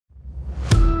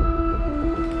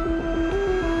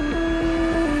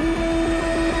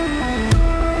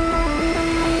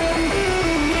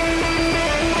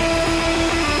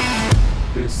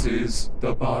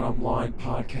Bottom Line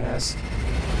Podcast.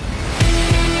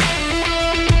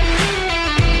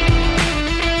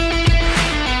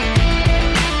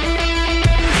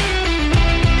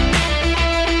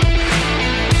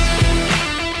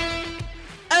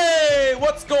 Hey,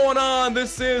 what's going on?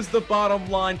 This is the Bottom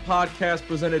Line Podcast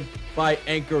presented by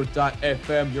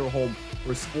Anchor.fm, your home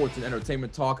for sports and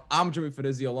entertainment talk. I'm Jimmy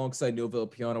Finizzi alongside Neil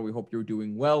Villapiano. We hope you're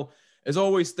doing well. As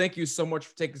always, thank you so much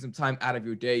for taking some time out of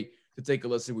your day to take a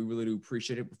listen. We really do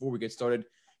appreciate it. Before we get started,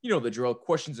 you know the drill.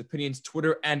 Questions, opinions,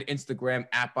 Twitter and Instagram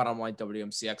at Bottomline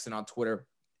WMCX, and on Twitter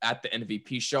at the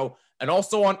NVP Show. And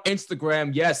also on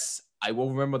Instagram, yes, I will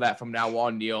remember that from now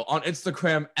on, Neil. On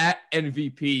Instagram at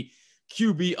NVP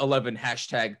QB11,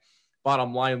 hashtag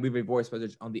Bottom Line. Leave a voice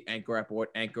message on the Anchor app or at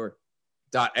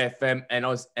Anchor.fm. And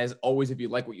as always, if you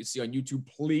like what you see on YouTube,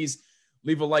 please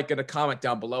leave a like and a comment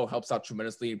down below. Helps out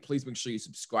tremendously. And please make sure you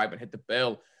subscribe and hit the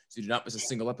bell so you do not miss a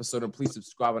single episode. And please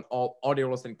subscribe on all audio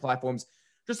listening platforms.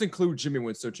 Just include Jimmy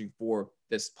when searching for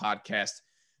this podcast.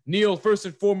 Neil, first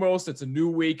and foremost, it's a new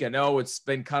week. I know it's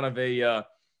been kind of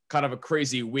a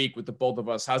crazy week with the both of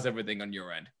us. How's everything on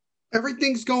your end?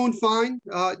 Everything's going fine.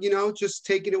 Just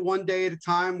taking it one day at a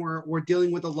time. We're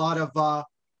dealing with a lot of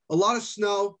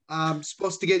snow.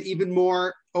 Supposed to get even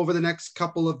more over the next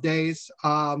couple of days.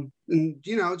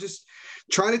 Just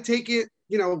trying to take it,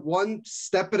 one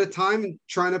step at a time and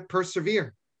trying to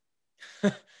persevere.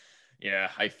 Yeah,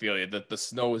 I feel you. The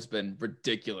snow has been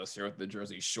ridiculous here at the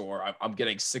Jersey Shore. I'm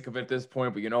getting sick of it at this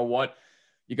point, but you know what?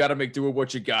 You got to make do with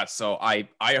what you got. So I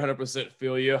 100%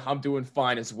 feel you. I'm doing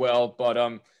fine as well. But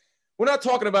we're not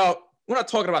talking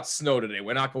about snow today.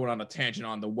 We're not going on a tangent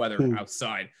on the weather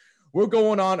outside. We're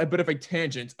going on a bit of a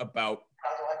tangent about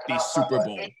the Super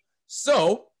Bowl.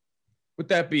 So, with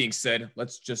that being said,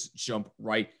 let's just jump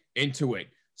right into it.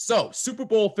 So, Super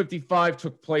Bowl 55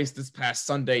 took place this past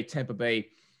Sunday, Tampa Bay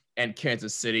and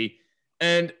Kansas City.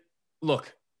 And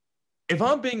look, if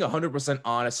I'm being 100%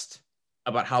 honest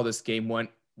about how this game went,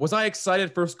 was I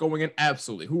excited first going in?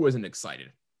 Absolutely. Who wasn't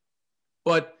excited?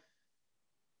 But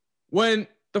when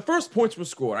the first points were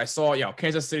scored, I saw,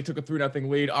 Kansas City took a 3-0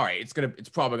 lead. All right, it's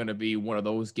probably going to be one of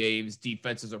those games.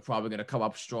 Defenses are probably going to come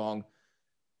up strong.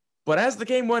 But as the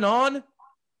game went on,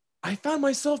 I found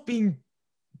myself being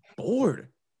bored.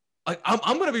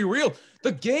 I'm going to be real.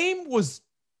 The game was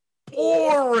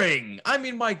boring. I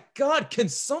mean, my God, can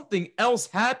something else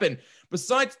happen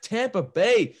besides Tampa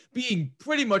Bay being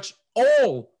pretty much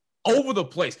all over the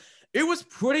place? It was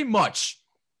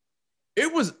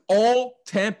all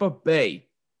Tampa Bay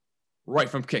right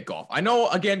from kickoff. I know,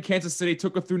 again, Kansas City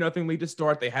took a 3-0 lead to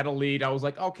start. They had a lead. I was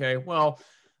like, okay, well,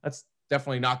 that's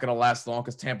definitely not going to last long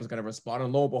because Tampa's going to respond.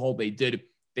 And lo and behold, they did.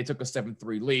 They took a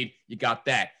 7-3 lead. You got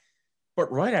that.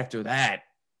 But right after that,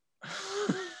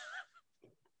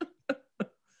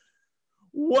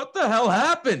 what the hell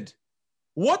happened?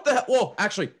 Well,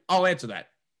 actually, I'll answer that.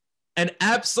 An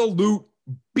absolute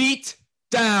beat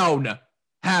down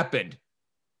happened.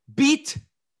 Beat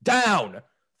down.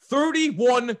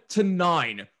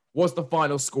 31-9 was the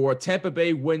final score. Tampa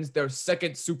Bay wins their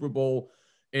second Super Bowl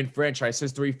in franchise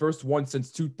history, first one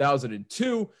since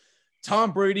 2002.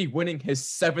 Tom Brady winning his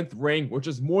seventh ring, which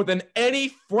is more than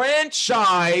any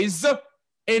franchise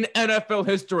in NFL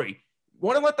history.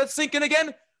 Want to let that sink in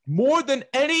again? More than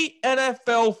any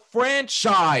NFL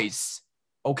franchise.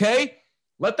 Okay?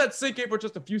 Let that sink in for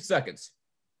just a few seconds.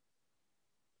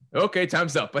 Okay,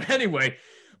 time's up. But anyway,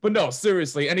 no,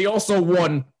 seriously. And he also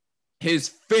won his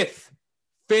fifth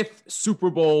Super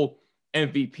Bowl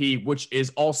MVP, which is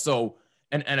also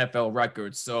an NFL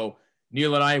record. So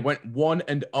Neil and I went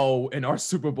 1-0 in our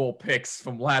Super Bowl picks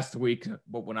from last week,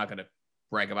 but we're not going to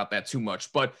brag about that too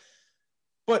much. But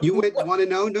you went 1-0?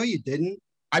 No, you didn't.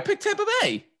 I picked Tampa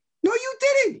Bay. No, you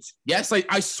didn't. Yes,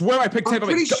 I swear I picked Tampa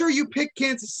Bay. I'm pretty sure you picked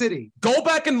Kansas City. Go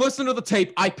back and listen to the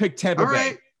tape. I picked Tampa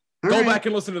Bay. Go back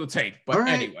and listen to the tape. But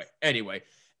anyway.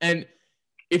 And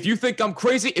if you think I'm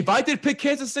crazy, if I did pick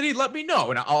Kansas City, let me know.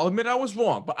 And I'll admit I was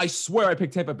wrong. But I swear I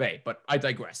picked Tampa Bay. But I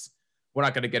digress. We're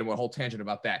not going to get into a whole tangent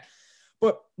about that.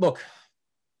 But look,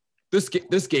 this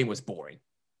game was boring.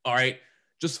 All right?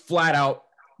 Just flat out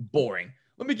boring.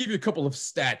 Let me give you a couple of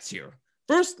stats here.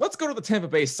 First, let's go to the Tampa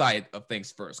Bay side of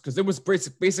things first, because it was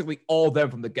basically all them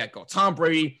from the get-go. Tom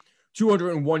Brady,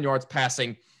 201 yards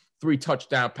passing, 3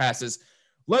 touchdown passes.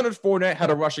 Leonard Fournette had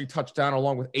a rushing touchdown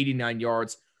along with 89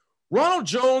 yards. Ronald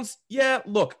Jones,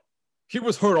 look, he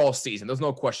was hurt all season. There's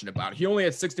no question about it. He only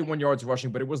had 61 yards rushing,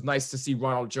 but it was nice to see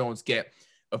Ronald Jones get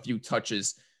a few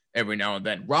touches every now and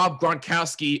then. Rob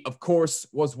Gronkowski, of course,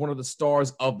 was one of the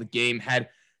stars of the game, had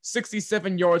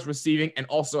 67 yards receiving and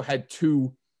also had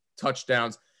 2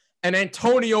 touchdowns. And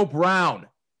Antonio Brown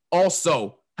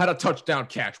also had a touchdown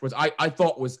catch, which I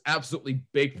thought was absolutely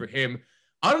big for him.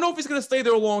 I don't know if he's going to stay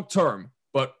there long term,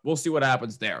 but we'll see what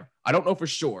happens there. I don't know for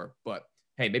sure, but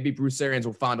hey, maybe Bruce Arians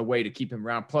will find a way to keep him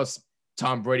around. Plus,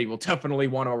 Tom Brady will definitely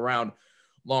want him around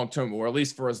long term, or at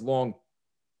least for as long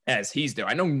as he's there.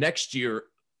 I know next year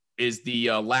is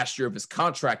the last year of his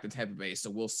contract in Tampa Bay, so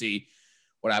we'll see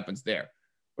what happens there.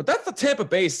 But that's the Tampa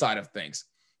Bay side of things.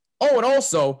 Oh, and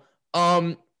also,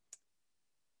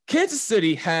 Kansas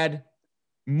City had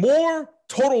more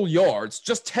total yards,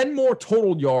 just 10 more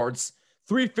total yards,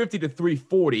 350 to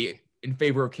 340 in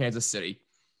favor of Kansas City.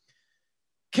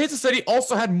 Kansas City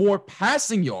also had more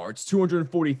passing yards,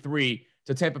 243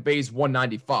 to Tampa Bay's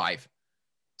 195.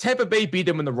 Tampa Bay beat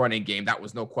them in the running game. That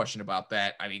was no question about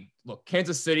that. I mean, look,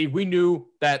 Kansas City, we knew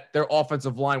that their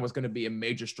offensive line was going to be a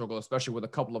major struggle, especially with a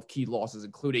couple of key losses,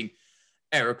 including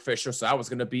Eric Fisher. So that was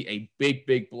going to be a big,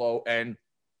 big blow. And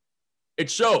it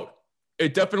showed.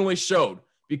 It definitely showed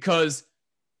because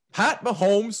Pat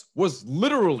Mahomes was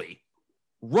literally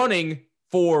running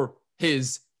for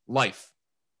his life.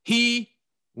 He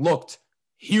looked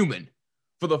human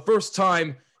for the first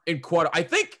time in quite. I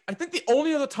think the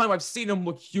only other time I've seen him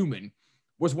look human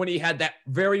was when he had that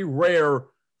very rare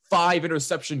 5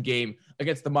 interception game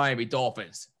against the Miami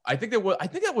Dolphins. I think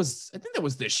that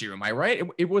was this year. Am I right?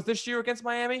 It was this year against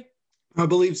Miami? I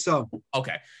believe so.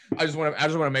 Okay. I just want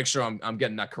to make sure I'm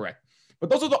getting that correct. But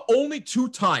those are the only 2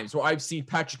 times where I've seen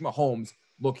Patrick Mahomes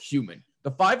look human. The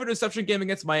 5 interception game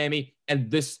against Miami and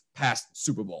this past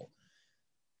Super Bowl.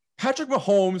 Patrick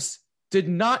Mahomes did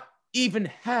not even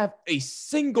have a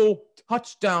single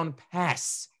touchdown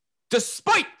pass.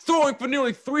 Despite throwing for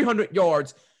nearly 300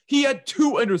 yards, he had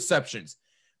 2 interceptions.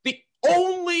 The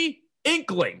only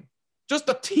inkling, just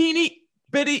a teeny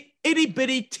bitty, itty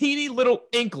bitty, teeny little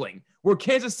inkling where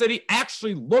Kansas City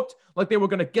actually looked like they were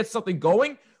going to get something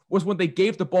going was when they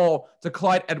gave the ball to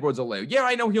Clyde Edwards-Helaire. Yeah,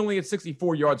 I know he only had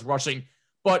 64 yards rushing,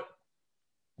 but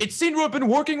it seemed to have been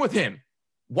working with him.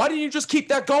 Why didn't you just keep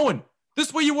that going?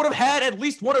 This way you would have had at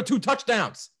least 1 or 2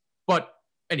 touchdowns. But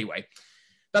anyway,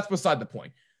 that's beside the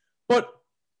point. But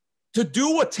to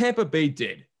do what Tampa Bay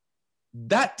did,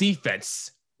 that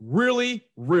defense really,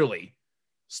 really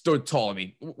stood tall. I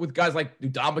mean, with guys like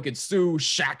Ndamukong Suh,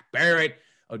 Shaq Barrett,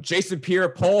 Jason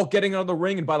Pierre-Paul getting out of the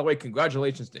ring. And by the way,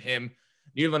 congratulations to him.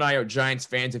 Neil and I are Giants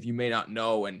fans, if you may not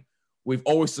know, and we've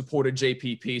always supported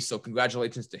JPP. So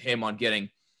congratulations to him on getting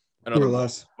another. More or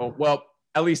less. Well,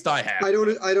 at least I have. I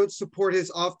don't support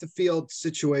his off the field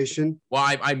situation.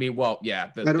 Well, I mean, well, yeah.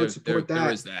 I don't support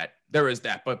that. There is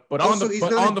that. But also, on the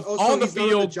field, not on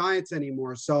the Giants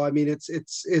anymore. So I mean,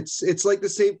 it's like the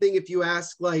same thing. If you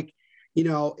ask, like, you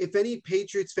know, if any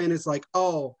Patriots fan is like,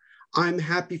 oh, I'm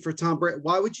happy for Tom Brady,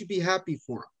 why would you be happy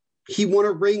for him? He won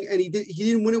a ring and he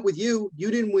didn't win it with you.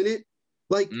 You didn't win it.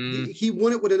 Like he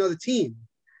won it with another team.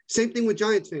 Same thing with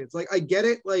Giants fans. Like, I get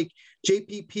it. Like,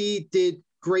 JPP did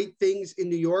great things in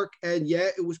New York, and yeah,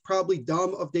 it was probably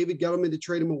dumb of David Gettleman to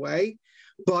trade him away.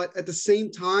 But at the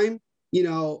same time, you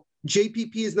know,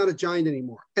 JPP is not a Giant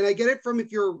anymore. And I get it from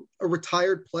if you're a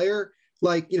retired player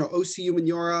like, you know, O.C.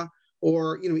 Umenyiora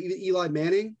or, you know, even Eli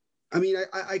Manning. I mean,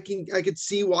 I could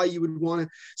see why you would want to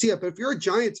see that. But if you're a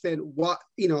Giants fan, what,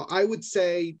 you know, I would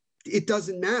say it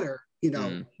doesn't matter, you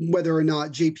know, whether or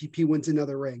not JPP wins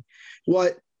another ring.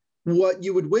 What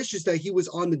you would wish is that he was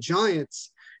on the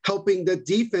Giants, helping the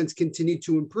defense continue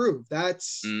to improve.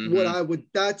 That's what I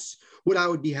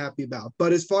would be happy about.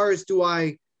 But as far as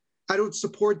I don't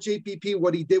support JPP,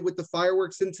 what he did with the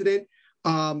fireworks incident.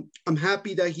 I'm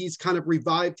happy that he's kind of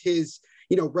revived his,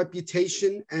 you know,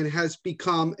 reputation and has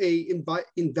become a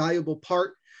invaluable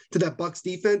part to that Bucs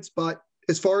defense. But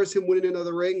as far as him winning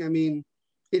another ring, I mean,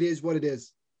 it is what it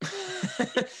is.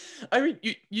 I mean,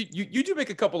 you do make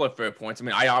a couple of fair points. I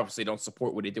mean, I obviously don't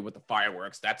support what he did with the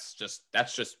fireworks. That's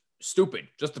just stupid.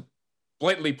 Just to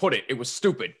blatantly put it, it was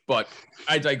stupid. But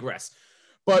I digress.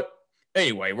 But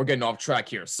anyway, we're getting off track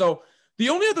here. So the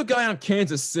only other guy on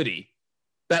Kansas City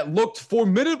that looked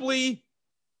formidably,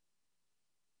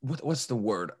 what's the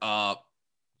word?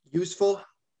 Useful.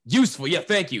 Yeah,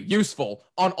 thank you. Useful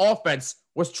on offense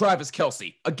was Travis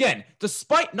Kelce. Again,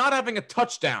 despite not having a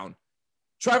touchdown,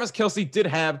 Travis Kelce did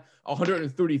have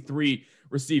 133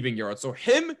 receiving yards. So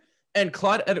him and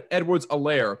Clyde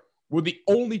Edwards-Helaire were the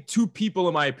only 2 people,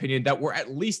 in my opinion, that were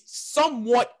at least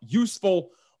somewhat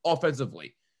useful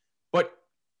offensively. But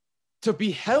to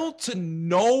be held to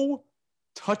no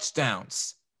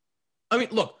touchdowns. I mean,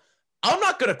 look, I'm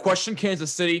not going to question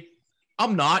Kansas City.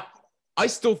 I'm not. I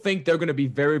still think they're going to be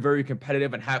very, very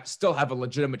competitive and still have a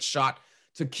legitimate shot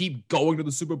to keep going to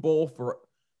the Super Bowl for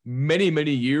many,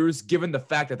 many years, given the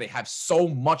fact that they have so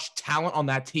much talent on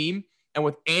that team. And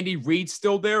with Andy Reid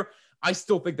still there, I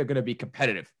still think they're going to be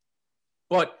competitive.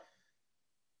 But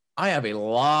I have a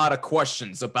lot of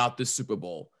questions about this Super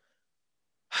Bowl.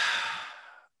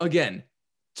 Again,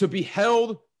 to be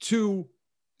held to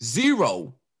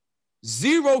zero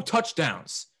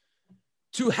touchdowns,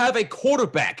 to have a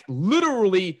quarterback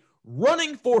literally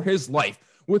running for his life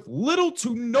with little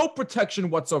to no protection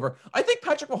whatsoever. I think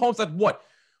Patrick Mahomes had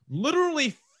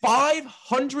literally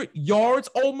 500 yards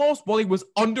almost while he was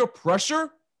under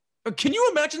pressure. Can you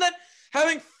imagine that?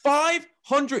 Having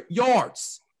 500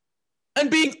 yards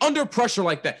and being under pressure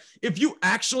like that. If you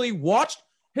actually watched,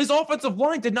 his offensive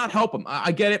line did not help him.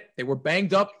 I get it. They were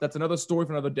banged up. That's another story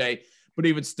for another day. But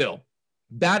even still,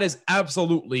 that is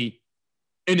absolutely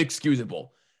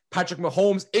inexcusable. Patrick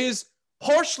Mahomes is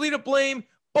partially to blame,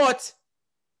 but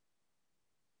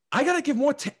I gotta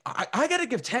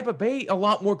give Tampa Bay a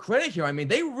lot more credit here. I mean,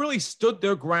 they really stood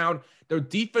their ground. Their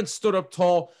defense stood up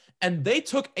tall, and they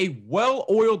took a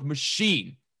well-oiled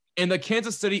machine in the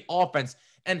Kansas City offense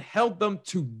and held them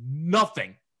to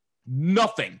nothing.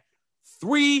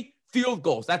 3 field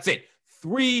goals. That's it.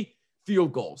 3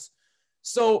 field goals.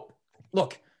 So,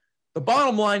 look, the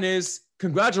bottom line is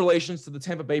congratulations to the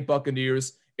Tampa Bay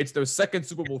Buccaneers. It's their 2nd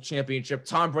Super Bowl championship.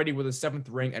 Tom Brady with his 7th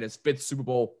ring and his 5th Super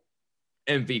Bowl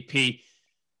MVP.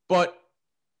 But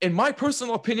in my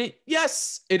personal opinion,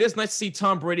 yes, it is nice to see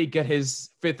Tom Brady get his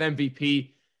 5th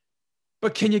MVP.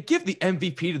 But can you give the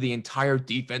MVP to the entire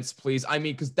defense, please? I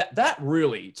mean, because that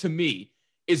really, to me,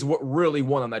 is what really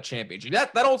won on that championship.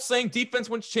 That old saying, defense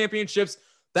wins championships,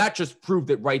 that just proved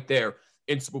it right there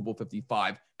in Super Bowl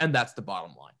 55. And that's the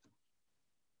bottom line.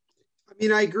 I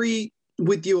mean, I agree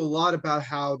with you a lot about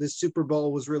how this Super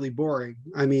Bowl was really boring.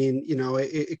 I mean,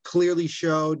 it clearly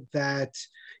showed that,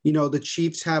 the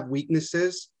Chiefs have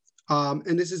weaknesses.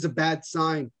 And this is a bad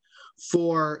sign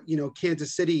for,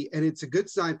 Kansas City. And it's a good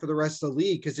sign for the rest of the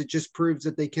league because it just proves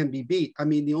that they can be beat. I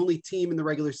mean, the only team in the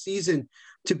regular season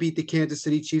to beat the Kansas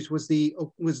City Chiefs was the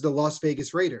Las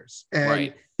Vegas Raiders.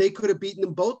 And they could have beaten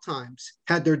them both times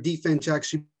had their defense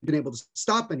actually been able to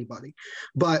stop anybody.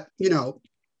 But,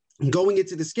 going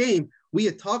into this game, we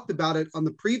had talked about it on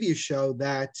the previous show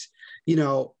that,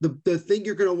 the thing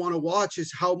you're going to want to watch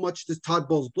is how much does Todd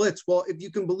Bowles blitz? Well, if you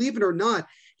can believe it or not,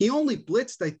 he only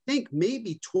blitzed, I think,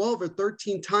 maybe 12 or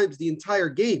 13 times the entire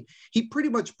game. He pretty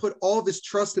much put all of his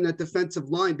trust in that defensive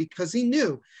line because he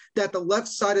knew that the left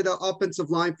side of the offensive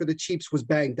line for the Chiefs was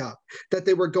banged up, that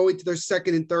they were going to their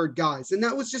 2nd and 3rd guys. And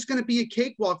that was just going to be a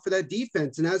cakewalk for that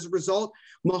defense. And as a result,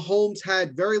 Mahomes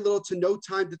had very little to no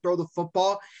time to throw the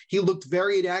football. He looked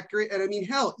very inaccurate. And I mean,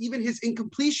 hell, even his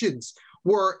incompletions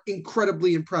were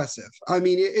incredibly impressive. I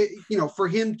mean, for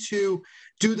him to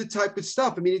do the type of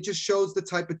stuff, I mean, it just shows the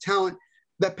type of talent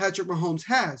that Patrick Mahomes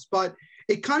has. But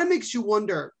it kind of makes you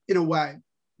wonder, in a way,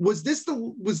 was this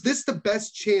the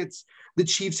best chance the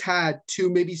Chiefs had to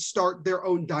maybe start their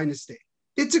own dynasty?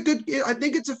 I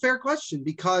think it's a fair question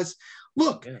because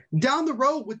look, down the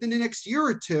road within the next year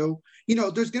or two,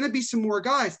 there's going to be some more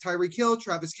guys, Tyreek Hill,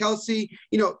 Travis Kelce,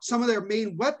 some of their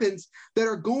main weapons that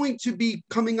are going to be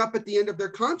coming up at the end of their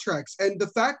contracts. And the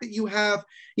fact that you have,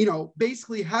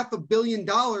 basically $500 million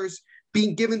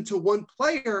being given to one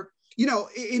player,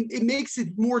 it makes it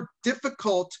more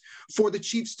difficult for the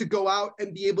Chiefs to go out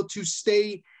and be able to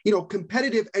stay,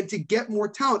 competitive and to get more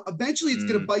talent. Eventually, it's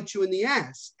going to bite you in the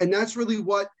ass. And that's really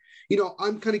what,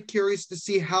 I'm kind of curious to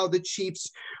see how the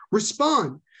Chiefs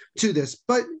respond to this.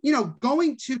 But,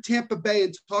 going to Tampa Bay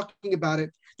and talking about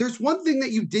it, there's one thing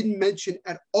that you didn't mention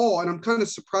at all, and I'm kind of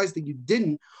surprised that you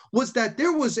didn't, was that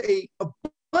there was a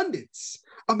abundance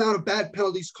amount of bad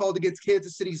penalties called against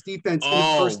Kansas City's defense in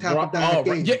the first half of that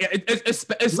game. Yeah,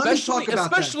 especially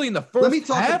in the first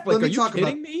half. Are you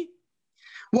kidding me?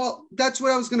 Well, that's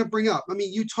what I was going to bring up. I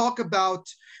mean, you talk about,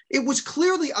 it was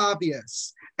clearly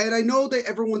obvious. And I know that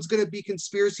everyone's going to be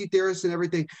conspiracy theorists and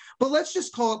everything, but let's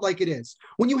just call it like it is.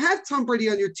 When you have Tom Brady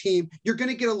on your team, you're going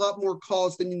to get a lot more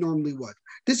calls than you normally would.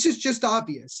 This is just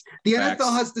obvious. The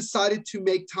NFL has decided to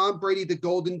make Tom Brady the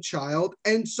golden child,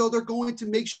 and so they're going to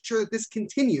make sure that this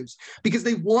continues because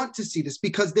they want to see this,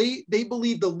 because they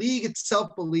believe, the league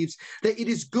itself believes, that it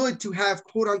is good to have,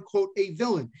 quote unquote, a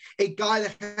villain, a guy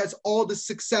that has all the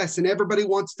success and everybody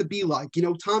wants to be like.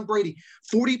 Tom Brady,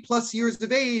 40 plus years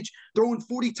of age, throwing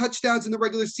 40 touchdowns in the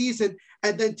regular season,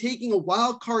 and then taking a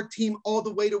wild card team all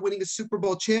the way to winning a Super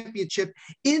Bowl championship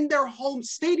in their home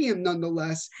stadium,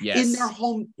 nonetheless, in their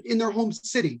home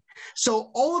city.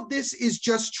 So all of this is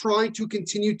just trying to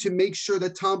continue to make sure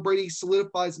that Tom Brady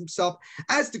solidifies himself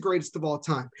as the greatest of all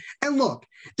time. And look,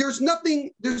 there's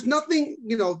nothing,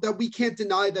 that we can't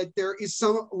deny that there is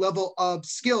some level of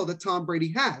skill that Tom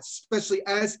Brady has, especially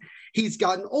as he's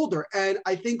gotten older. And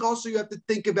I think also you have to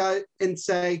think about it and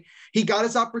say he got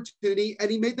his opportunity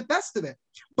and he made the best of it.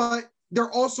 But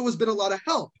there also has been a lot of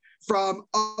help from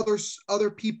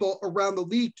other people around the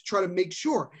league to try to make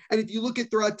sure. And if you look at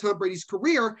throughout Tom Brady's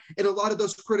career, in a lot of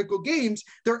those critical games,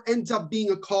 there ends up being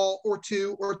a call or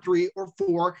two or three or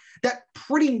four that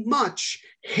pretty much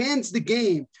hands the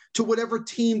game to whatever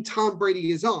team Tom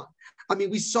Brady is on. I mean,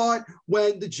 we saw it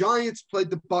when the Giants played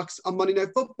the Bucs on Monday Night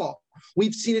Football.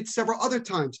 We've seen it several other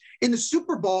times. In the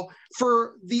Super Bowl,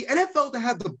 for the NFL to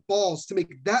have the balls to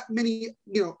make that many,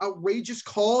 outrageous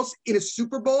calls in a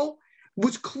Super Bowl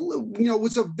was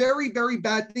a very, very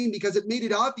bad thing, because it made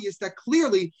it obvious that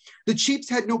clearly the Chiefs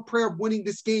had no prayer of winning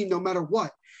this game no matter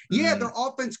what. Yeah, their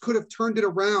offense could have turned it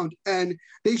around, and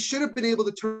they should have been able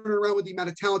to turn it around with the amount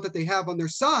of talent that they have on their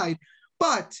side.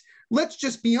 But let's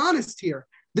just be honest here.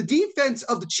 The defense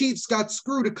of the Chiefs got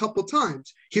screwed a couple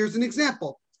times. Here's an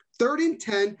example. 3rd and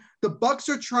 10, the Bucs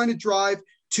are trying to drive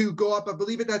to go up. I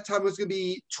believe at that time it was going to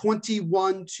be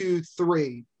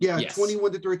 21-3. Yeah, yes.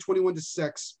 21-3,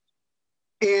 21-6.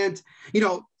 And,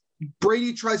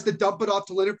 Brady tries to dump it off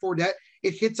to Leonard Fournette.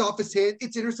 It hits off his hand.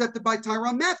 It's intercepted by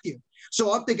Tyrann Mathieu.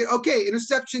 So I'm thinking, okay,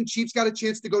 interception. Chiefs got a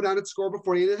chance to go down and score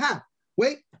before the end of the half.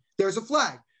 Wait, there's a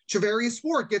flag. Charvarius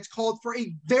Ward gets called for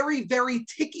a very, very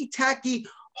ticky-tacky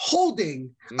holding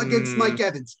against Mike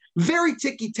Evans. Very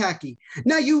ticky-tacky.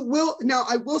 Now,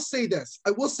 I will say this.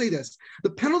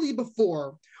 The penalty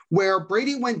before, where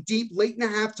Brady went deep late in the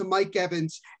half to Mike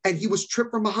Evans and he was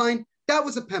tripped from behind, that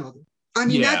was a penalty. I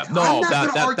mean, I'm not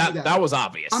going to argue that. That was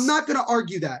obvious. I'm not going to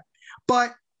argue that.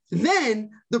 But then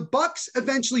the Bucs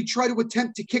eventually try to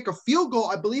attempt to kick a field goal.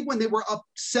 I believe when they were up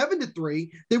 7-3,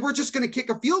 they were just going to kick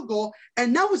a field goal.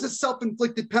 And that was a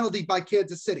self-inflicted penalty by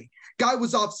Kansas City. Guy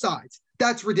was offsides.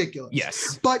 That's ridiculous.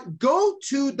 Yes. But go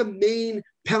to the main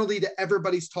penalty that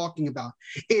everybody's talking about.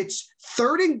 It's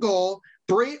 3rd and goal.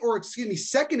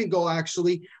 2nd and goal,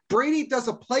 actually. Brady does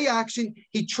a play action.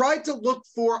 He tried to look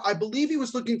for, I believe he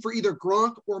was looking for either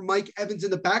Gronk or Mike Evans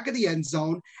in the back of the end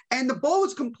zone, and the ball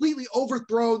was completely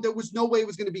overthrown. There was no way it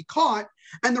was going to be caught,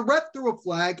 and the ref threw a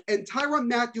flag, and Tyrann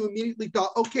Mathieu immediately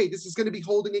thought, okay, this is going to be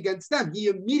holding against them. He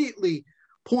immediately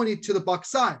pointed to the Bucs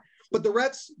side. But the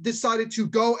refs decided to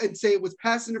go and say it was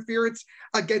pass interference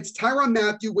against Tyrann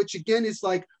Mathieu, which again is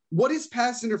like, what is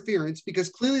pass interference? Because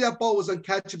clearly that ball was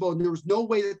uncatchable and there was no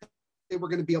way that they were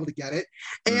going to be able to get it.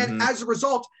 And as a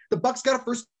result, the Bucs got a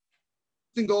 1st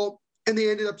and goal and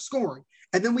they ended up scoring.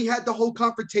 And then we had the whole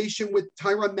confrontation with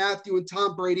Tyrann Mathieu and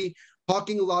Tom Brady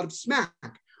talking a lot of smack,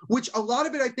 which a lot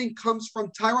of it I think comes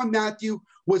from Tyrann Mathieu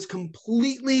was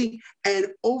completely and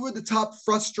over the top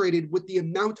frustrated with the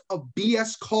amount of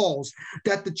BS calls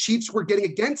that the Chiefs were getting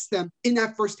against them in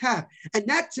that first half. And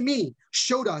that to me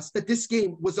showed us that this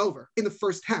game was over in the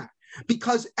first half.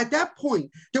 Because at that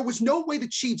point, there was no way the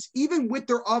Chiefs, even with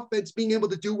their offense being able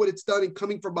to do what it's done and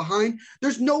coming from behind,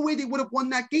 there's no way they would have won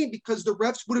that game, because the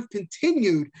refs would have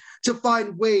continued to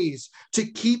find ways to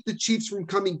keep the Chiefs from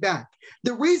coming back.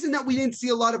 The reason that we didn't see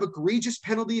a lot of egregious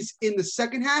penalties in the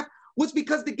second half was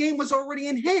because the game was already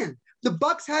in hand. The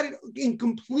Bucs had it in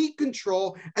complete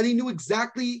control, and they knew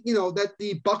exactly, that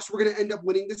the Bucs were going to end up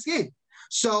winning this game.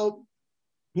 So,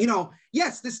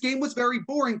 yes, this game was very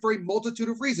boring for a multitude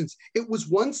of reasons. It was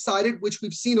one-sided, which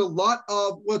we've seen a lot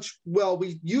of,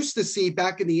 we used to see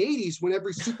back in the 80s when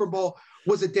every Super Bowl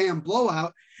was a damn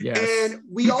blowout. Yes. And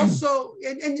we also,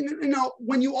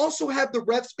 when you also have the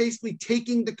refs basically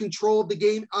taking the control of the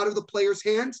game out of the player's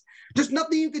hands, there's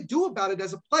nothing you could do about it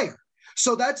as a player.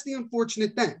 So that's the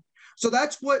unfortunate thing. So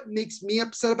that's what makes me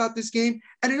upset about this game.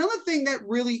 And another thing that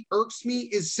really irks me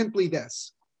is simply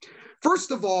this.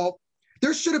 First of all,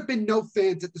 there should have been no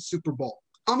fans at the Super Bowl.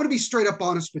 I'm going to be straight up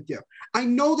honest with you. I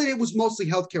know that it was mostly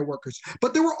healthcare workers,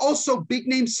 but there were also big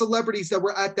name celebrities that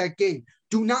were at that game.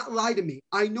 Do not lie to me.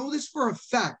 I know this for a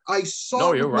fact. I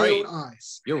saw it with my own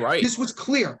eyes. You're right. This was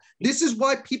clear. This is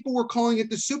why people were calling it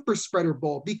the Super Spreader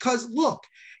Bowl, because look,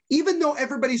 even though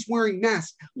everybody's wearing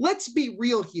masks, let's be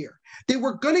real here. They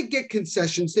were going to get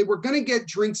concessions. They were going to get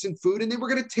drinks and food, and they were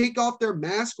going to take off their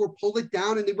mask or pull it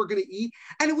down, and they were going to eat,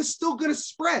 and it was still going to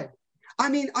spread. I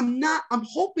mean, I'm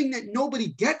hoping that nobody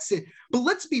gets it, but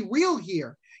let's be real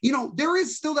here. There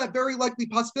is still that very likely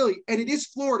possibility, and it is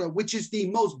Florida, which is the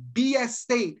most BS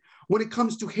state when it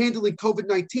comes to handling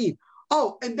COVID-19.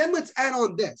 Oh, and then let's add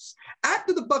on this.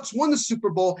 After the Bucs won the Super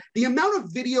Bowl, the amount of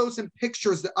videos and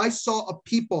pictures that I saw of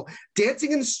people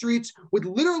dancing in the streets with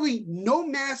literally no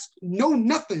mask, no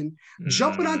nothing,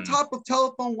 jumping on top of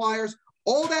telephone wires,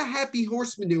 all that happy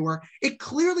horse manure, it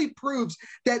clearly proves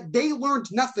that they learned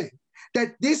nothing,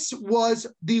 that this was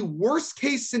the worst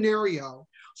case scenario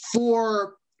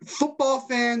for football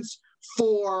fans,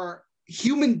 for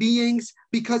human beings,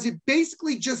 because it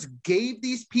basically just gave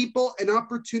these people an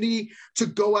opportunity to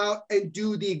go out and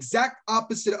do the exact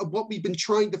opposite of what we've been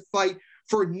trying to fight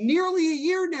for nearly a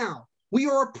year now. We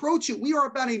are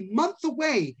about a month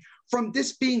away from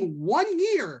this being 1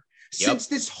 year since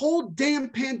this whole damn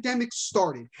pandemic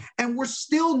started. And we're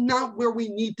still not where we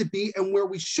need to be and where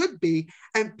we should be.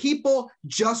 And people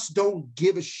just don't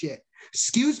give a shit.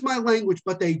 Excuse my language,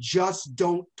 but they just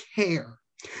don't care.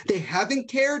 They haven't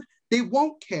cared. They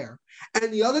won't care.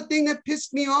 And the other thing that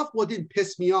pissed me off, well, it didn't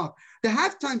piss me off. The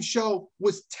halftime show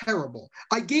was terrible.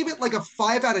 I gave it like a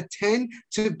 5 out of 10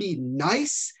 to be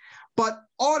nice. But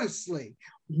honestly,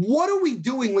 what are we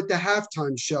doing with the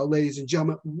halftime show, ladies and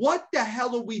gentlemen? What the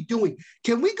hell are we doing?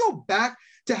 Can we go back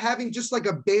to having just like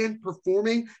a band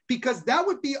performing? Because that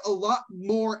would be a lot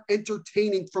more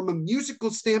entertaining from a musical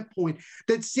standpoint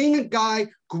than seeing a guy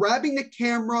grabbing the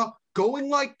camera, going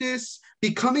like this,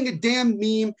 becoming a damn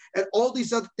meme, and all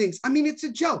these other things. I mean, it's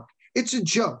a joke. It's a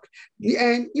joke.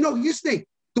 And, you know, here's the thing.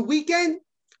 The Weeknd,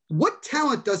 what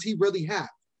talent does he really have?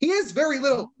 He has very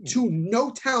little to no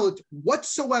talent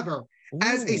whatsoever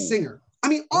as a singer. I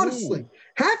mean, honestly,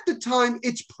 half the time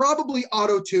it's probably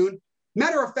auto-tune.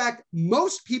 Matter of fact,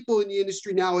 most people in the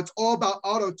industry now, it's all about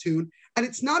auto-tune, and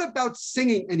it's not about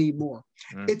singing anymore.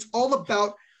 It's all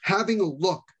about having a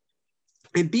look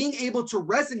and being able to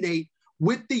resonate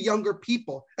with the younger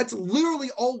people. That's literally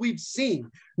all we've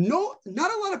seen. No,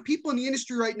 not a lot of people in the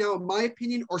industry right now, in my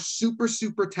opinion, are super,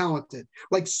 super talented.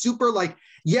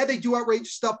 Yeah, they do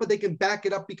outrageous stuff, but they can back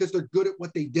it up because they're good at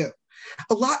what they do.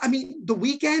 The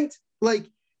Weeknd,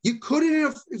 you couldn't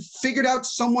have figured out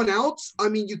someone else. I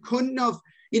mean, you couldn't have,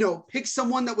 picked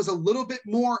someone that was a little bit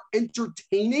more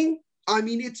entertaining. I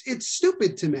mean, it's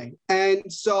stupid to me. And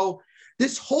so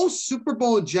this whole Super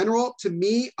Bowl in general, to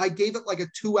me, I gave it like a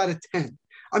 2 out of 10.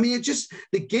 I mean,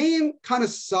 the game kind of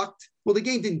sucked. Well, the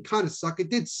game didn't kind of suck. It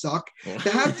did suck.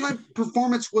 The halftime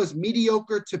performance was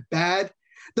mediocre to bad.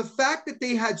 The fact that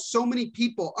they had so many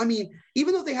people, I mean,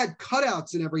 even though they had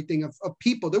cutouts and everything of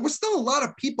people, there was still a lot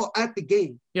of people at the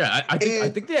game. Yeah, I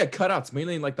think they had cutouts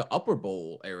mainly in like the upper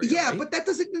bowl area. Yeah, right? But that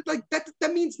doesn't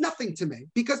that means nothing to me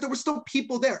because there were still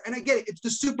people there. And I get it. It's the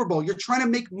Super Bowl. You're trying to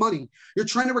make money. You're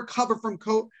trying to recover from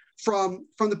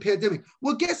the pandemic.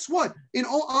 Well, guess what? In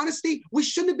all honesty, we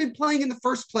shouldn't have been playing in the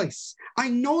first place. I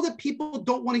know that people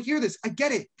don't want to hear this. I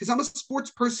get it because I'm a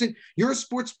sports person. You're a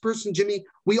sports person, Jimmy.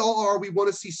 We all are. We want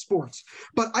to see sports.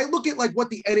 But I look at like what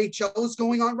the NHL is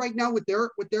going on right now with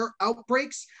their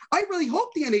outbreaks. I really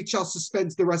hope the NHL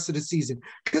suspends the rest of the season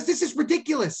because this is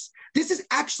ridiculous. This is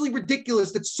actually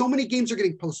ridiculous that so many games are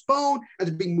getting postponed and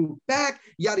they're being moved back,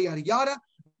 yada, yada, yada.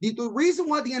 The reason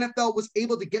why the NFL was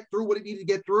able to get through what it needed to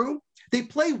get through, they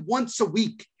play once a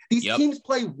week. These teams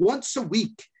play once a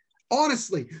week,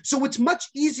 honestly. So it's much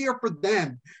easier for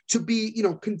them to be,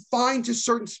 confined to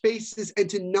certain spaces and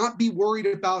to not be worried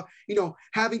about,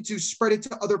 having to spread it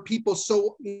to other people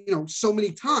so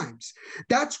many times.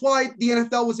 That's why the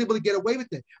NFL was able to get away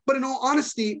with it. But in all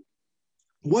honesty,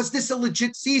 was this a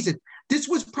legit season? This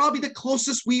was probably the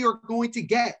closest we are going to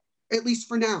get, at least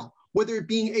for now, whether it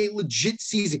being a legit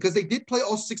season, because they did play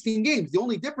all 16 games. The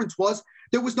only difference was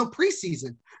there was no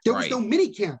preseason. There was no mini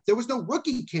camp. There was no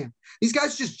rookie camp. These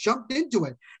guys just jumped into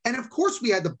it. And of course we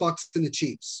had the Bucs and the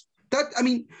Chiefs.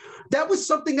 That was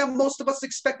something that most of us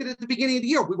expected at the beginning of the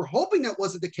year. We were hoping that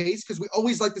wasn't the case because we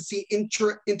always like to see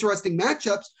interesting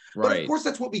matchups. But of course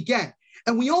that's what we get.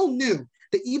 And we all knew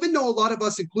that even though a lot of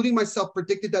us, including myself,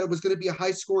 predicted that it was going to be a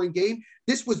high-scoring game,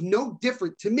 this was no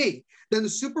different to me than the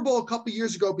Super Bowl a couple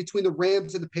years ago between the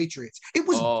Rams and the Patriots. It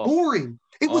was boring.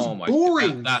 It was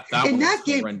boring. In that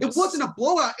game, it wasn't a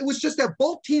blowout. It was just that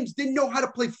both teams didn't know how to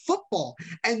play football,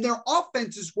 and their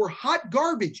offenses were hot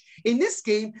garbage. In this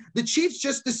game, the Chiefs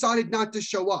just decided not to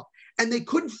show up. And they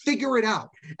couldn't figure it out.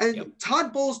 And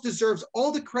Todd Bowles deserves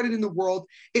all the credit in the world.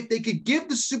 If they could give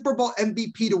the Super Bowl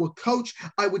MVP to a coach,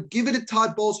 I would give it to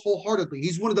Todd Bowles wholeheartedly.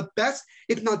 He's one of the best,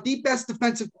 if not the best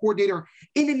defensive coordinator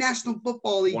in the National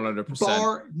Football League, 100%.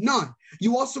 Bar none.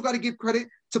 You also got to give credit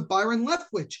to Byron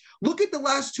Leftwich. Look at the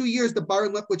last 2 years that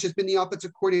Byron Leftwich has been the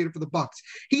offensive coordinator for the Bucs.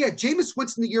 He had Jameis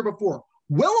Winston the year before,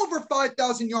 well over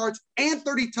 5,000 yards and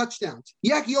 30 touchdowns.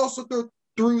 Yeah, he also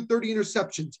threw 30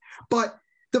 interceptions. But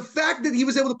The fact that he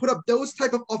was able to put up those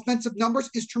type of offensive numbers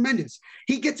is tremendous.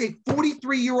 He gets a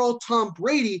 43-year-old Tom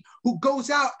Brady who goes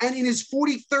out and in his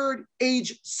 43rd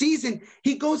age season,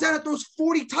 he goes out and throws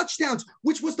 40 touchdowns,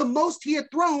 which was the most he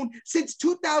had thrown since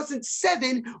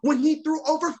 2007 when he threw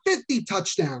over 50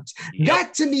 touchdowns. Yep.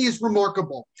 That to me is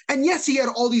remarkable. And yes, he had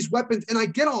all these weapons and I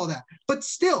get all that, but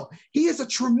still, he is a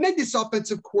tremendous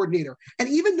offensive coordinator. And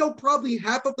even though probably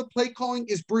half of the play calling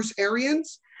is Bruce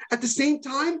Arians, at the same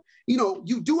time, you know,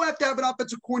 you do have to have an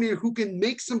offensive coordinator who can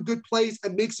make some good plays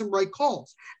and make some right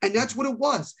calls. And that's what it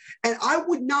was. And I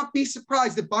would not be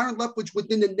surprised if Byron Leftwich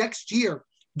within the next year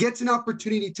gets an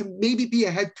opportunity to maybe be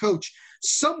a head coach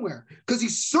somewhere, because he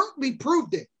certainly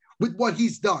proved it with what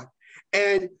he's done.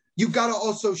 And you got to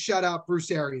also shout out Bruce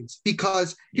Arians,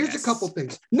 because here's a couple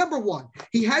things. Number one,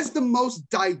 he has the most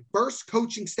diverse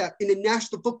coaching staff in the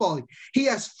National Football League. He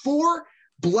has 4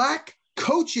 Black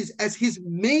coaches as his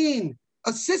main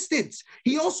assistants.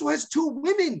 He also has 2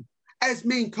 women as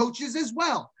main coaches as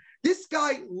well. This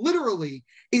guy literally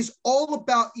is all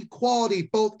about equality,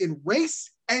 both in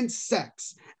race and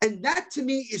sex. And that to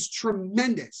me is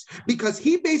tremendous, because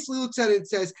he basically looks at it and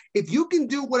says, if you can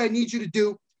do what I need you to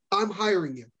do, I'm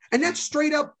hiring you. And that's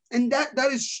straight up. And that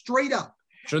is straight up.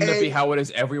 Shouldn't that be how it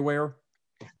is everywhere?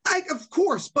 Of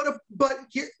course, but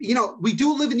here, you know, we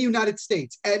do live in the United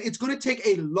States, and it's going to take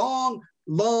a long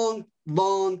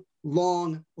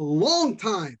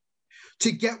time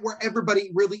to get where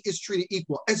everybody really is treated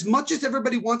equal. As much as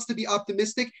everybody wants to be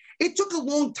optimistic, it took a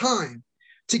long time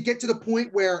to get to the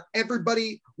point where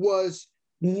everybody was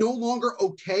no longer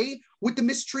okay with the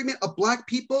mistreatment of Black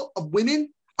people, of women.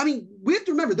 I mean, we have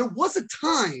to remember, there was a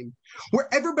time where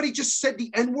everybody just said the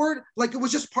N-word like it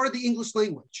was just part of the English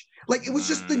language. Like it was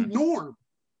just the norm.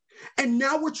 And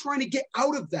now we're trying to get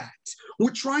out of that.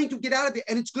 We're trying to get out of it.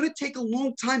 And it's going to take a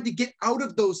long time to get out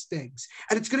of those things.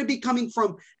 And it's going to be coming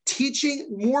from teaching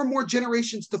more and more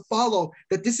generations to follow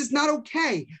that this is not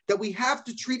okay, that we have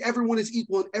to treat everyone as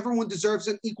equal and everyone deserves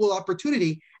an equal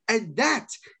opportunity. And that,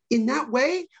 in that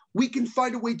way, we can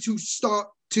find a way to start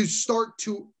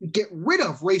to get rid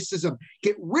of racism,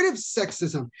 get rid of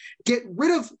sexism, get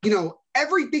rid of, you know,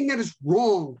 everything that is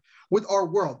wrong with our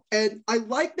world. And I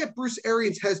like that Bruce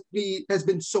Arians has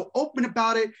been so open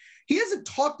about it. He hasn't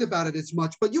talked about it as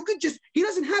much, but he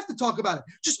doesn't have to talk about it.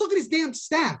 Just look at his damn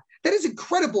staff. That is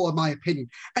incredible, in my opinion.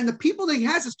 And the people that he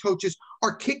has as coaches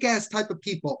are kick-ass type of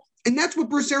people. And that's what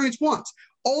Bruce Arians wants.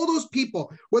 All those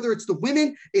people, whether it's the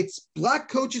women, it's Black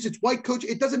coaches, it's white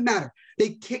coaches, it doesn't matter.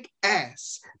 They kick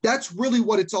ass. That's really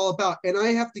what it's all about. And I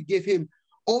have to give him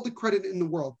all the credit in the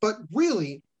world. But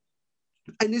really,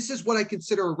 and this is what I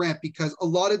consider a rant, because a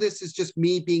lot of this is just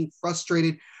me being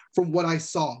frustrated from what I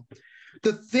saw.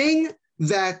 The thing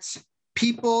that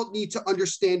people need to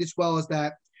understand as well is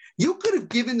that you could have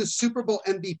given the Super Bowl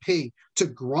MVP to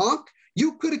Gronk.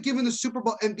 You could have given the Super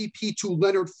Bowl MVP to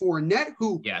Leonard Fournette,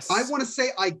 who yes. I want to say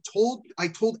I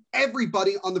told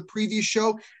everybody on the previous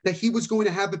show that he was going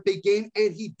to have a big game,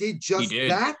 and he did just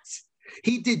that.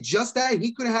 He did just that, and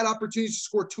he could have had opportunities to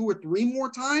score 2 or 3 more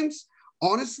times,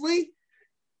 honestly.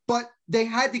 But they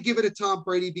had to give it to Tom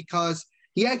Brady because,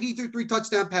 yeah, he threw 3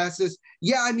 touchdown passes.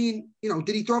 Yeah, I mean, you know,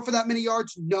 did he throw for that many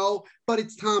yards? No, but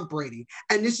it's Tom Brady.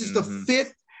 And this is the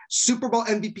 5th Super Bowl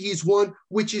MVP he's won,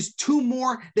 which is 2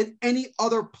 more than any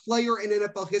other player in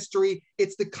NFL history.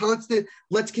 It's the constant,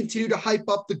 let's continue to hype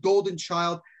up the golden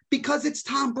child, because it's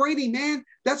Tom Brady, man.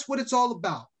 That's what it's all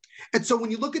about. And so when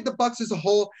you look at the Bucs as a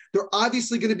whole, they're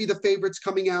obviously going to be the favorites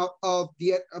coming out of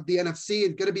the NFC,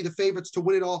 and going to be the favorites to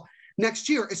win it all next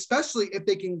year, especially if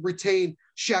they can retain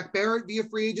Shaq Barrett via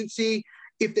free agency,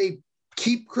 if they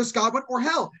keep Chris Godwin, or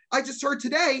hell, I just heard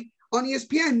today on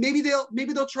ESPN, maybe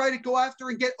they'll try to go after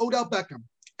and get Odell Beckham,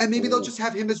 and maybe they'll just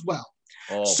have him as well.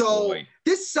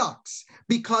 This sucks,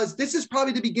 because this is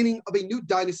probably the beginning of a new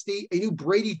dynasty, a new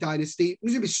Brady dynasty. I'm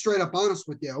just gonna be straight up honest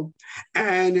with you,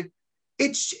 and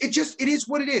it is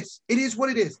what it is. It is what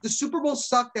it is. The Super Bowl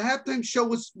sucked. The halftime show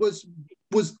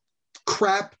was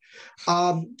crap.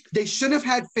 They shouldn't have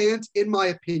had fans, in my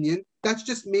opinion. That's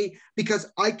just me, because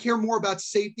I care more about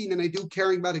safety than I do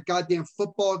caring about a goddamn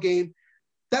football game.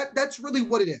 That's really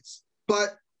what it is.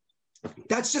 But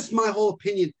that's just my whole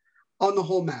opinion on the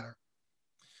whole matter.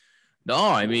 No,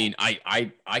 I mean,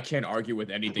 I can't argue with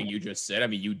anything you just said. I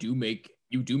mean, you do make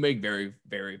very,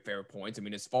 very fair points. I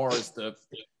mean, as far as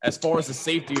the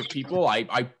safety of people, I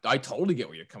totally get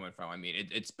where you're coming from. I mean,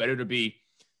 it's better to be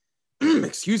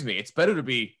excuse me, it's better to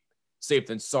be safe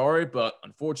than sorry, but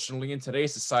unfortunately in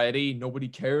today's society, nobody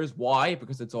cares. Why?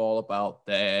 Because it's all about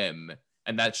them,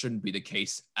 and that shouldn't be the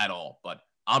case at all. But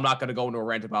I'm not going to go into a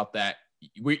rant about that.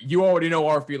 You already know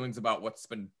our feelings about what's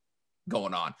been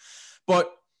going on.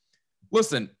 But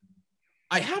listen,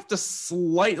 I have to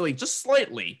slightly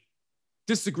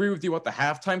disagree with you about the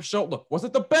halftime show. Look, was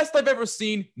it the best I've ever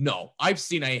seen? No, I've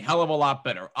seen a hell of a lot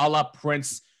better. A la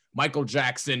Prince, Michael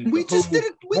Jackson. We just did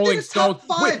it. We Rolling did a top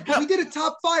Stones. five. We did a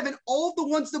top five, and all of the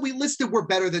ones that we listed were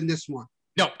better than this one.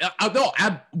 No,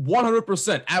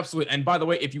 100%, absolutely. And by the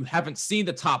way, if you haven't seen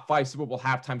the top 5 Super Bowl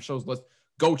halftime shows list,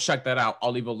 go check that out.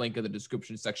 I'll leave a link in the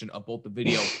description section of both the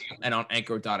video and on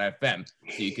Anchor.fm,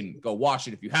 so you can go watch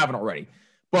it if you haven't already.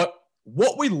 But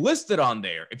what we listed on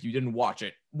there, if you didn't watch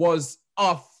it, was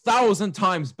 1,000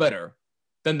 times better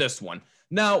than this one.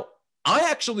 Now, I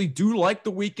actually do like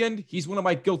The Weeknd. He's one of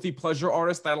my guilty pleasure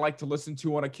artists that I like to listen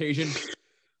to on occasion.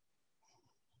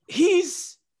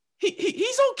 He's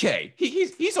okay.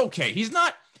 He's okay. He's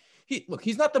not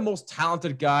the most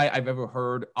talented guy I've ever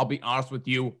heard. I'll be honest with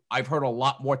you. I've heard a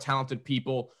lot more talented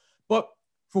people, but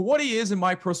for what he is, in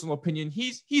my personal opinion,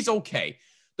 he's okay.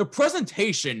 The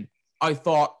presentation, I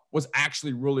thought, was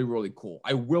actually really, really cool.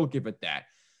 I will give it that.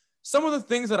 Some of the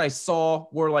things that I saw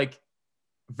were like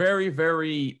very,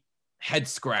 very head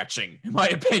scratching, in my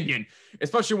opinion,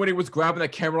 especially when he was grabbing the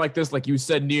camera like this, like you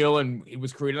said, Neil, and he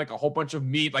was creating like a whole bunch of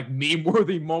meme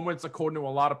worthy moments, according to a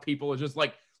lot of people. It's just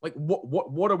like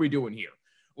what are we doing here?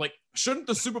 Like, shouldn't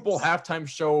the Super Bowl halftime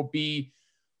show be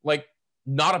like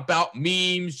not about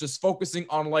memes, just focusing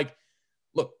on like,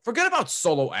 look, forget about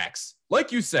solo acts.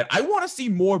 Like you said, I want to see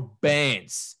more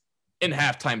bands in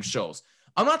halftime shows.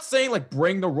 I'm not saying like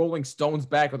bring the Rolling Stones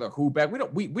back or the Who back.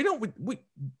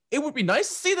 It would be nice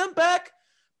to see them back,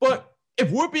 but if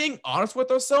we're being honest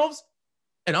with ourselves,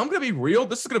 and I'm gonna be real,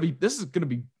 this is gonna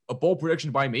be a bold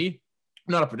prediction by me.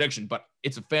 Not a prediction, but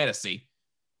it's a fantasy.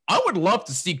 I would love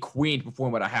to see Queen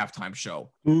perform at a halftime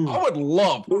show. I would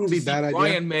love to see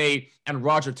Brian May and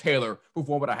Roger Taylor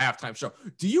perform at a halftime show.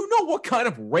 Do you know what kind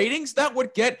of ratings that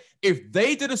would get if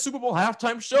they did a Super Bowl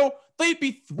halftime show? They'd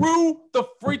be through the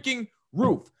freaking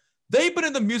roof. They've been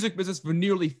in the music business for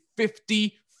nearly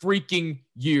 50 freaking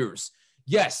years.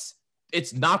 Yes,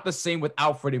 it's not the same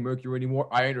without Freddie Mercury anymore.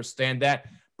 I understand that.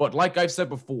 But like I've said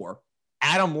before,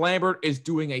 Adam Lambert is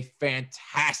doing a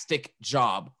fantastic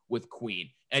job with Queen.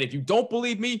 And if you don't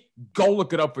believe me, go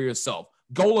look it up for yourself.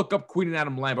 Go look up Queen and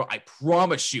Adam Lambert. I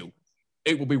promise you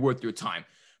it will be worth your time.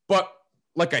 But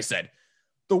like I said,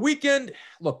 The Weeknd,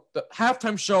 look, the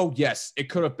halftime show, yes, it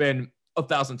could have been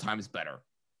 1,000 times better.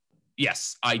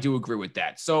 Yes, I do agree with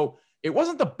that. So it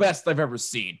wasn't the best I've ever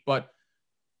seen, but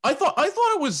I thought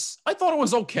it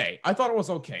was okay. I thought it was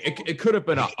okay. It could have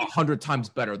been 100 times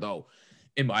better though,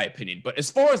 in my opinion. But as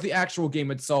far as the actual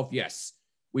game itself, yes,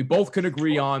 we both can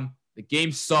agree on the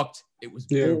game sucked. It was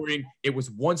boring. It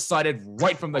was one-sided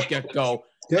right from the get-go.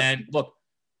 Yep. And look,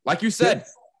 like you said,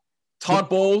 Todd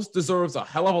Bowles deserves a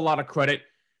hell of a lot of credit.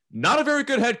 Not a very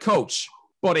good head coach,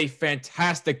 but a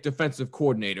fantastic defensive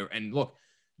coordinator. And look,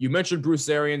 you mentioned Bruce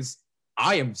Arians.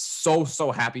 I am so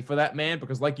happy for that man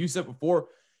because like you said before,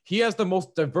 he has the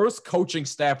most diverse coaching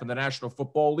staff in the National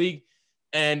Football League.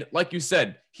 And like you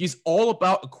said, he's all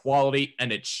about equality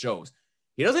and it shows.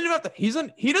 He doesn't even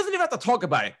have to talk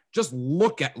about it. Just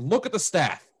look at the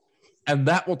staff and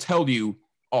that will tell you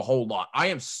a whole lot. I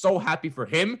am so happy for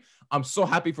him. I'm so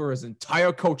happy for his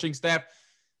entire coaching staff.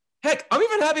 Heck, I'm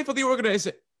even happy for the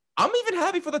organization. I'm even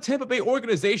happy for the Tampa Bay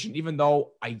organization, even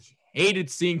though I hated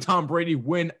seeing Tom Brady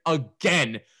win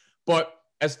again. But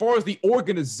as far as the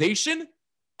organization,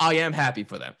 I am happy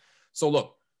for them. So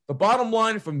look, the bottom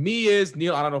line for me is,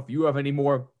 Neil, I don't know if you have any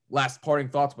more last parting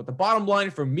thoughts, but the bottom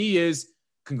line for me is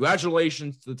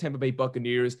congratulations to the Tampa Bay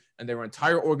Buccaneers and their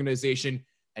entire organization.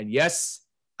 And yes,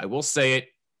 I will say it,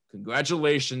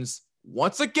 congratulations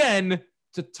once again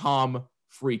to Tom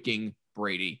freaking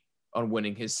Brady on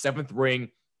winning his 7th ring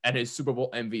and his Super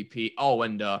Bowl MVP. Oh,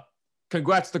 and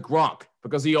congrats to Gronk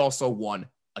because he also won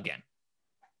again.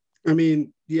 I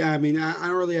mean, I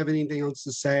don't really have anything else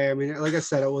to say. I mean, like I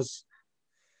said, it was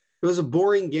a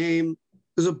boring game.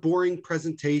 It was a boring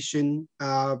presentation.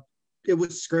 It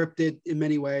was scripted in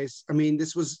many ways. I mean,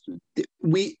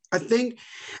 I think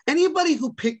anybody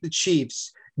who picked the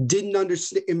Chiefs didn't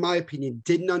understand, in my opinion,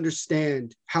 didn't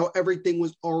understand how everything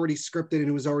was already scripted and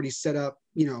it was already set up.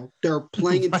 You know, they're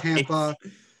playing in Tampa.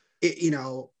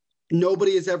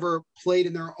 Nobody has ever played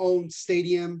in their own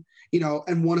stadium,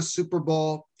 and won a Super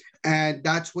Bowl. And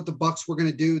that's what the Bucs were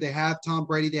going to do. They have Tom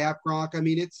Brady, they have Gronk. I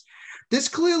mean, this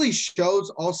clearly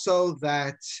shows also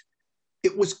that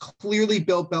it was clearly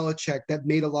Bill Belichick that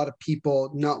made a lot of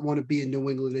people not want to be in New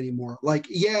England anymore. Like,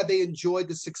 yeah, they enjoyed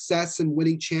the success and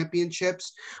winning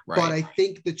championships, right, but I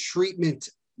think the treatment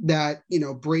that,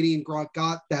 Brady and Gronk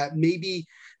got, that maybe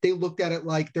they looked at it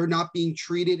like they're not being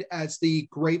treated as the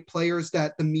great players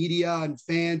that the media and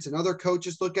fans and other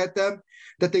coaches look at them,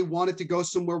 that they wanted to go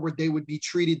somewhere where they would be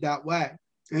treated that way.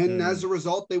 And as a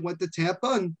result, they went to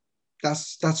Tampa, and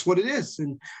that's what it is.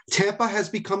 And Tampa has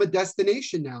become a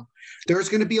destination now. There's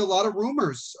going to be a lot of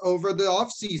rumors over the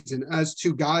offseason as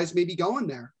to guys maybe going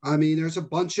there. I mean, there's a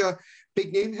bunch of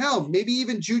big name. Hell, maybe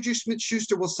even Juju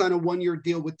Smith-Schuster will sign a 1-year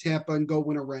deal with Tampa and go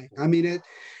win a ring. I mean, it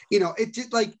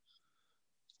did, like,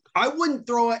 I wouldn't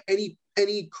throw out any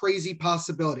crazy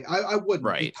possibility. I wouldn't,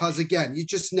 right? Because again, you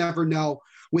just never know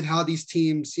with how these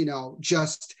teams,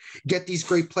 just get these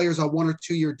great players on 1 or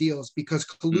 2 year deals, because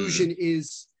collusion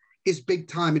is big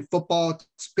time in football.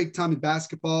 It's big time in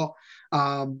basketball.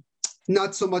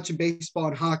 Not so much in baseball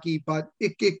and hockey, but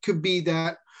it could be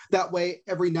that way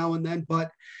every now and then.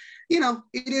 But it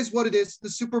is what it is. The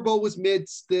Super Bowl was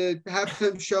mids. The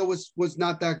halftime show was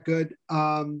not that good.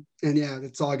 And yeah,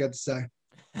 that's all I got to say.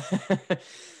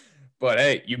 But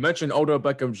hey, you mentioned Odell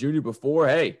Beckham Jr. before.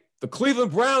 Hey, the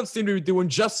Cleveland Browns seem to be doing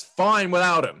just fine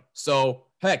without him. So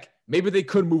heck, maybe they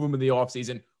could move him in the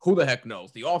offseason. Who the heck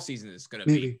knows? The offseason is going to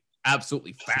be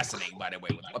absolutely fascinating, by the way,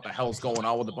 with what the hell's going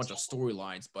on with a bunch of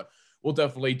storylines. But we'll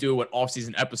definitely do an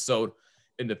offseason episode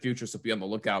in the future, so be on the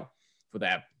lookout for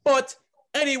that. But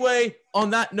anyway, on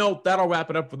that note, that'll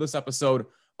wrap it up for this episode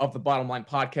of the Bottom Line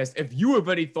Podcast. If you have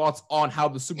any thoughts on how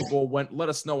the Super Bowl went, let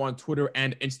us know on Twitter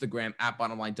and Instagram at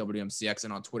BottomLineWMCX,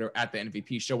 and on Twitter at the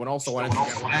MVP Show, and also on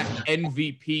Instagram at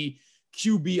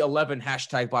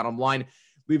NVPQB11 #BottomLine.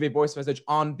 Leave a voice message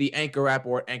on the Anchor app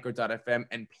or Anchor.fm,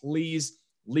 and please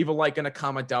leave a like and a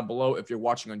comment down below if you're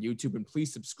watching on YouTube, and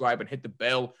please subscribe and hit the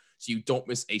bell so you don't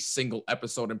miss a single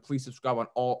episode. And please subscribe on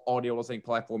all audio listening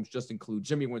platforms. Just include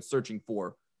Jimmy when searching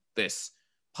for this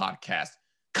podcast.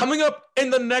 Coming up in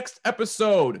the next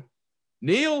episode,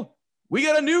 Neil, we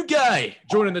got a new guy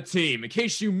joining the team. In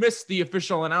case you missed the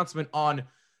official announcement on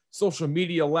social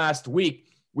media last week,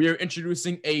 we are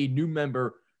introducing a new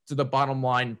member to the Bottom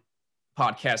Line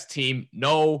Podcast team.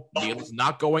 No, Neil is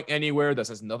not going anywhere. This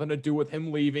has nothing to do with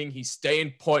him leaving. He's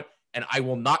staying put, and I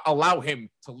will not allow him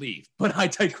to leave. But I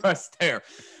digress there.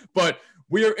 But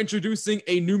we are introducing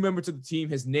a new member to the team.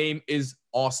 His name is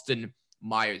Austin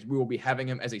Myers. We will be having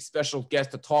him as a special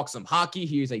guest to talk some hockey.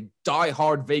 He is a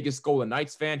diehard Vegas Golden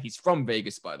Knights fan. He's from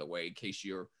Vegas, by the way, in case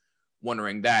you're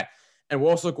wondering that. And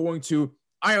we're also going to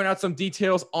iron out some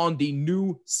details on the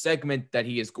new segment that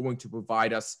he is going to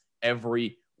provide us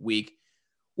every week.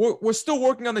 We're still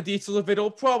working on the details of it. It'll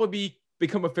probably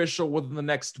become official within the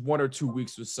next 1 or 2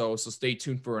 weeks or so. So stay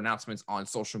tuned for announcements on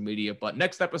social media. But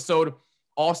next episode,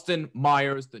 Austin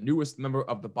Myers, the newest member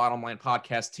of the Bottom Line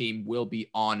Podcast team, will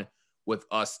be on with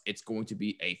us. It's going to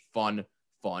be a fun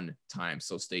time.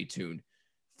 So stay tuned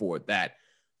for that.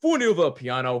 For Neil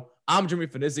Villapiano, I'm Jimmy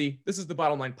Finizzi. This is the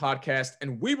Bottom Line Podcast,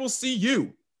 and we will see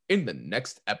you in the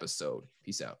next episode.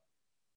 Peace out.